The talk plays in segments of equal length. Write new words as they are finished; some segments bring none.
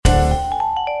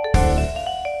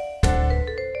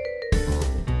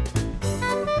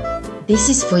This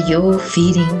is for your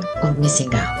feeling of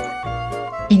missing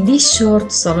out. In this short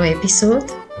solo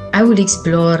episode, I will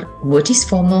explore what is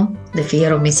FOMO, the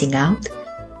fear of missing out,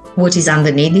 what is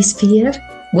underneath this fear,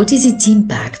 what is its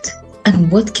impact,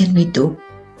 and what can we do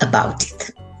about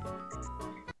it.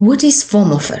 What is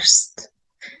FOMO first?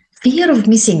 Fear of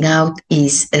missing out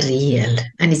is real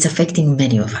and it's affecting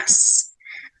many of us.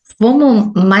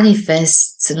 FOMO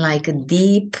manifests like a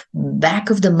deep back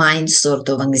of the mind sort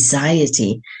of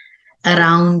anxiety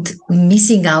around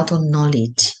missing out on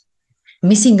knowledge,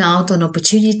 missing out on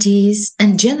opportunities,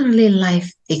 and generally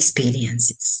life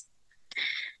experiences.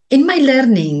 In my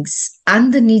learnings,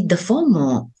 underneath the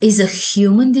FOMO is a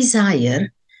human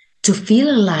desire to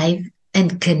feel alive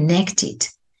and connected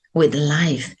with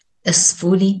life as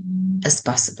fully as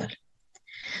possible.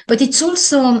 But it's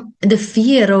also the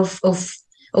fear of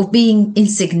being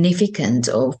insignificant,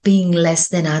 of being less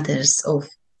than others, of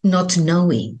not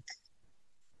knowing.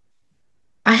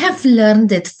 I have learned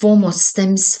that FOMO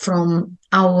stems from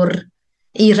our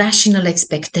irrational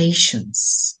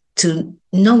expectations to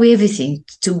know everything,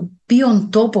 to be on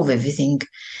top of everything,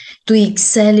 to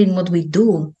excel in what we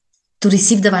do, to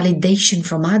receive the validation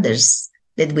from others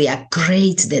that we are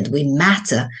great, that we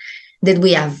matter, that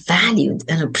we are valued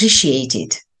and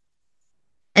appreciated.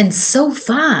 And so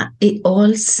far, it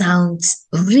all sounds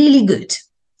really good.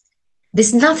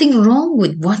 There's nothing wrong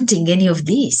with wanting any of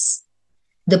this.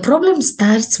 The problem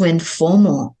starts when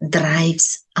FOMO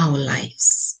drives our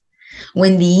lives,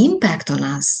 when the impact on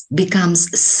us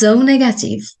becomes so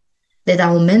negative that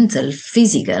our mental,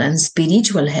 physical, and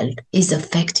spiritual health is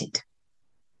affected.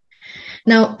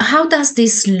 Now, how does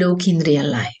this look in real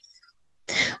life?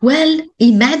 Well,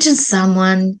 imagine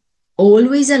someone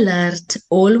always alert,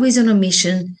 always on a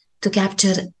mission to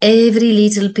capture every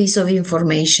little piece of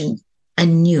information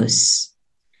and news.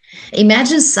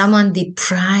 Imagine someone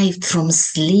deprived from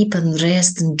sleep and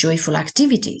rest and joyful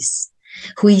activities,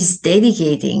 who is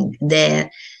dedicating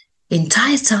their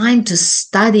entire time to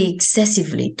study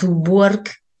excessively, to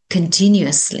work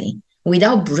continuously,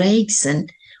 without breaks and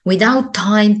without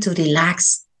time to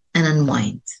relax and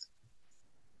unwind.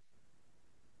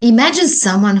 Imagine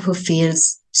someone who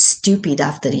feels stupid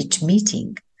after each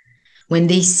meeting when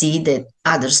they see that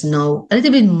others know a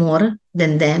little bit more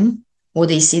than them, or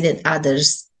they see that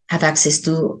others have access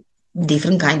to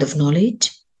different kind of knowledge.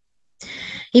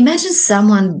 Imagine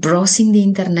someone browsing the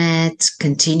internet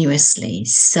continuously,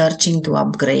 searching to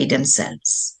upgrade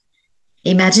themselves.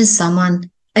 Imagine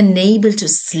someone unable to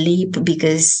sleep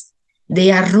because they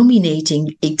are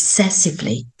ruminating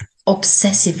excessively,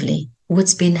 obsessively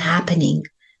what's been happening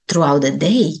throughout the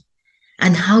day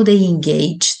and how they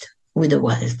engaged with the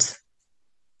world.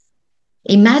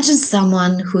 Imagine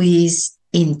someone who is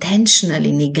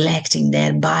intentionally neglecting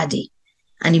their body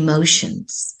and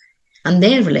emotions and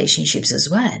their relationships as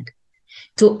well,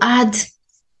 to add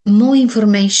more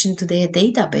information to their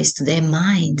database, to their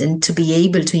mind, and to be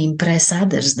able to impress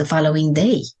others the following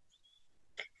day.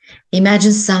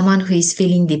 Imagine someone who is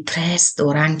feeling depressed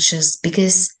or anxious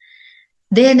because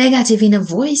their negative inner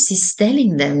voice is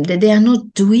telling them that they are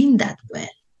not doing that well.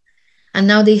 And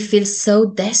now they feel so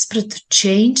desperate to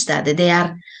change that they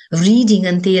are reading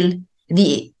until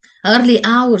the early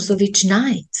hours of each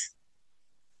night.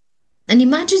 And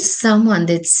imagine someone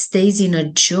that stays in a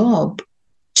job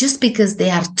just because they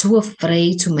are too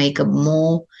afraid to make a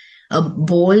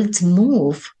bold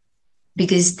move,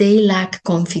 because they lack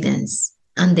confidence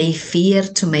and they fear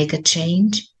to make a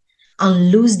change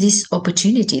and lose this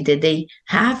opportunity that they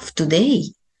have today,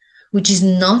 which is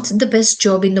not the best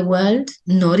job in the world,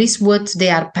 nor is what they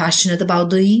are passionate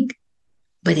about doing,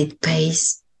 but it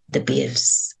pays the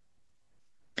bills.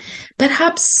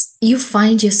 Perhaps you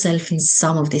find yourself in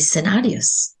some of these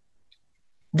scenarios.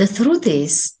 The truth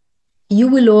is, you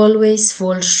will always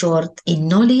fall short in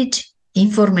knowledge,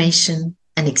 information,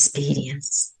 and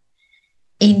experience.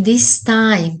 In this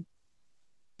time,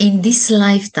 in this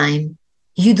lifetime,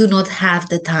 you do not have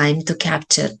the time to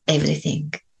capture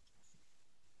everything.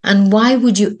 And why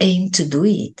would you aim to do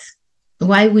it?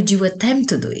 Why would you attempt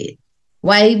to do it?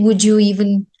 Why would you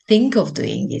even think of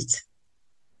doing it?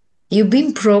 You've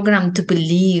been programmed to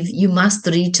believe you must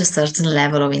reach a certain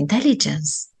level of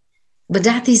intelligence, but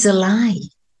that is a lie.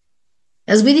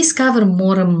 As we discover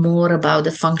more and more about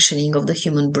the functioning of the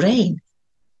human brain,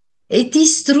 it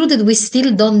is true that we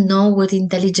still don't know what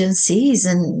intelligence is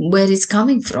and where it's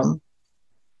coming from.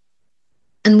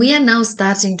 And we are now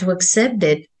starting to accept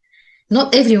that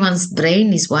not everyone's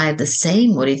brain is wired the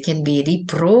same, or it can be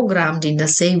reprogrammed in the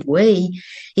same way,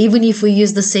 even if we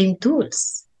use the same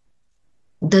tools.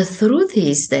 The truth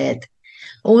is that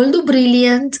although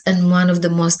brilliant and one of the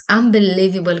most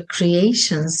unbelievable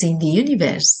creations in the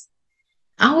universe,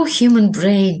 our human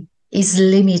brain is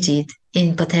limited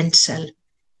in potential,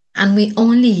 and we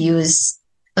only use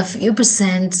a few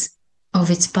percent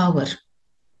of its power.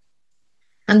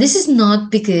 And this is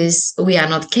not because we are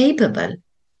not capable.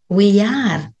 We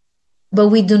are, but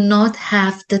we do not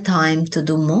have the time to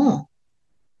do more.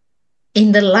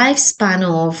 In the lifespan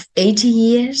of 80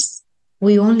 years,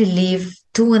 we only live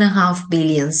 2.5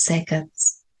 billion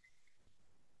seconds.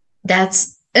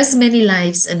 That's as many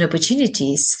lives and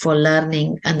opportunities for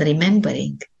learning and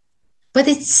remembering. But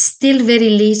it's still very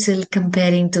little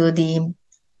comparing to the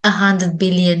 100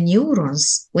 billion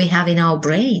neurons we have in our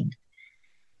brain.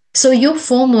 So your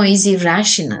FOMO is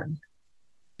irrational.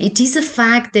 It is a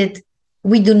fact that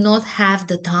we do not have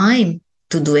the time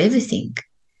to do everything.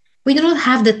 We do not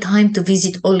have the time to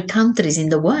visit all countries in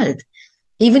the world,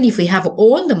 even if we have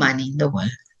all the money in the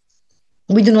world.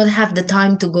 We do not have the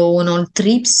time to go on all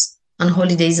trips and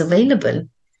holidays available.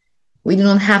 We do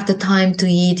not have the time to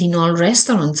eat in all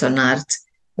restaurants on earth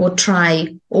or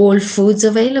try all foods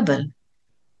available.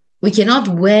 We cannot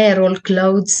wear all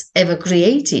clothes ever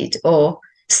created or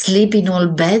sleep in all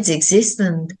beds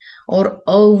existent or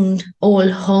own all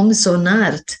homes on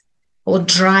earth or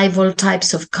drive all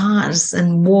types of cars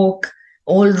and walk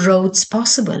all roads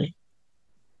possible.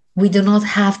 We do not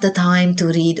have the time to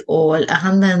read all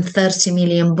 130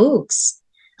 million books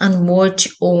and watch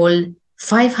all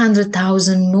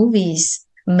 500,000 movies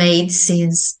made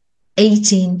since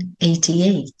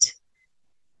 1888.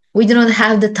 We do not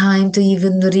have the time to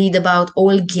even read about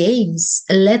all games,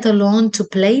 let alone to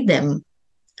play them.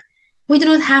 We do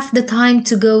not have the time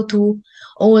to go to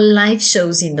all live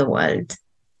shows in the world.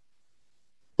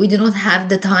 We do not have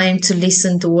the time to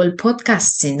listen to all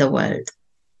podcasts in the world.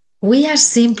 We are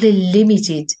simply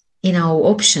limited in our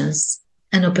options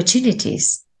and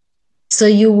opportunities. So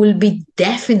you will be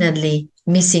definitely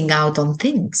missing out on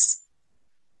things.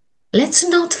 Let's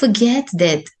not forget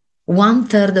that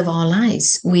 1/3 of our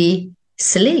lives we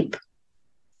sleep.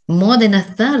 More than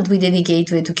 1/3 we dedicate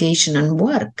to education and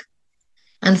work.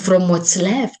 And from what's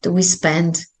left, we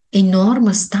spend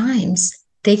enormous times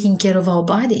taking care of our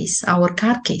bodies, our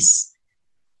carcass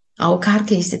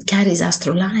that carries us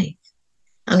through life.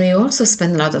 And we also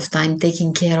spend a lot of time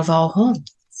taking care of our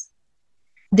homes.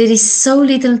 There is so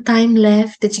little time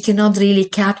left that you cannot really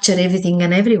capture everything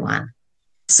and everyone.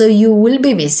 So you will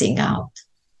be missing out.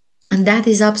 And that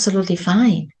is absolutely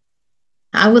fine.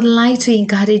 I would like to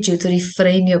encourage you to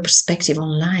reframe your perspective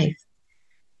on life,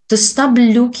 to stop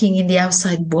looking in the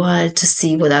outside world to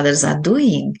see what others are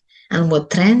doing and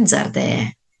what trends are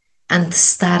there, and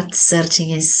start searching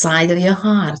inside of your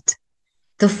heart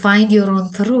to find your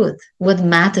own truth, what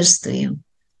matters to you,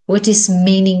 what is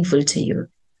meaningful to you,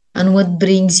 and what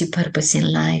brings you purpose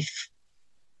in life.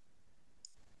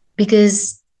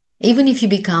 Because even if you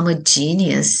become a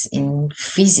genius in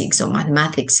physics or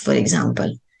mathematics, for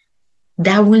example,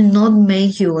 that will not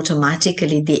make you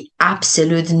automatically the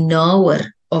absolute knower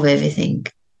of everything.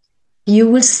 You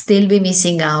will still be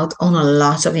missing out on a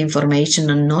lot of information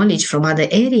and knowledge from other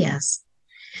areas.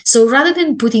 So rather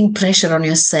than putting pressure on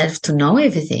yourself to know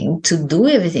everything, to do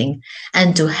everything,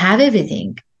 and to have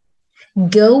everything,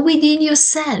 go within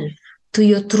yourself, to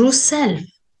your true self,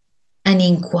 and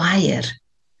inquire,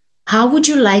 how would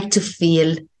you like to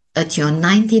feel at your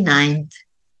 99th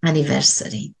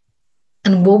anniversary?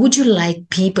 And what would you like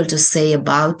people to say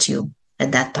about you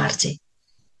at that party?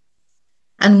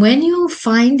 And when you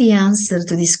find the answer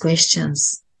to these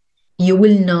questions, you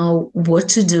will know what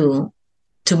to do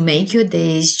to make your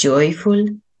days joyful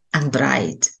and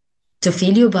bright, to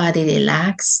feel your body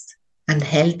relaxed and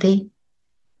healthy,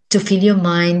 to feel your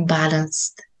mind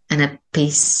balanced and at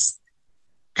peace,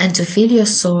 and to feel your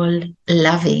soul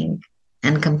loving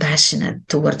and compassionate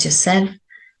towards yourself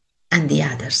and the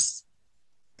others.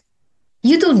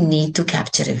 You don't need to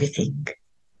capture everything.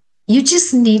 You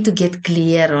just need to get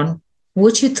clear on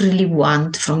what you truly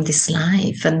want from this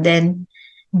life, and then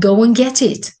go and get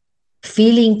it,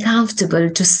 feeling comfortable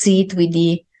to sit with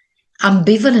the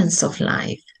ambivalence of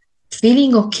life,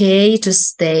 feeling okay to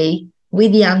stay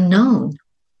with the unknown,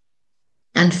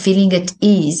 and feeling at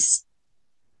ease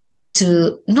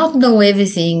to not know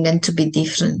everything and to be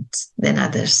different than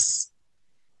others.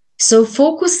 So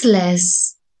focus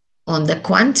less on the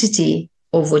quantity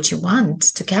of what you want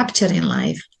to capture in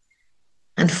life,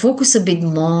 and focus a bit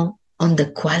more on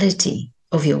the quality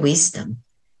of your wisdom,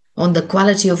 on the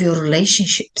quality of your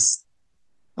relationships,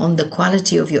 on the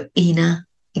quality of your inner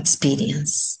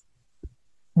experience.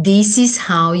 This is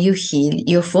how you heal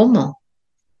your FOMO.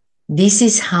 This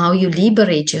is how you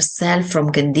liberate yourself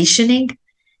from conditioning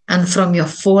and from your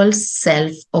false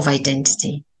self of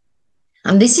identity.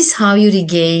 And this is how you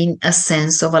regain a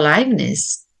sense of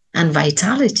aliveness and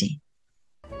vitality.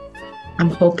 I'm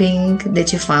hoping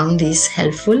that you found this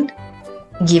helpful.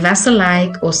 Give us a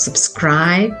like or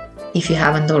subscribe if you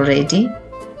haven't already.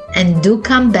 And do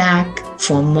come back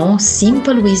for more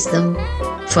simple wisdom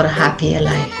for a happier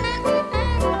life.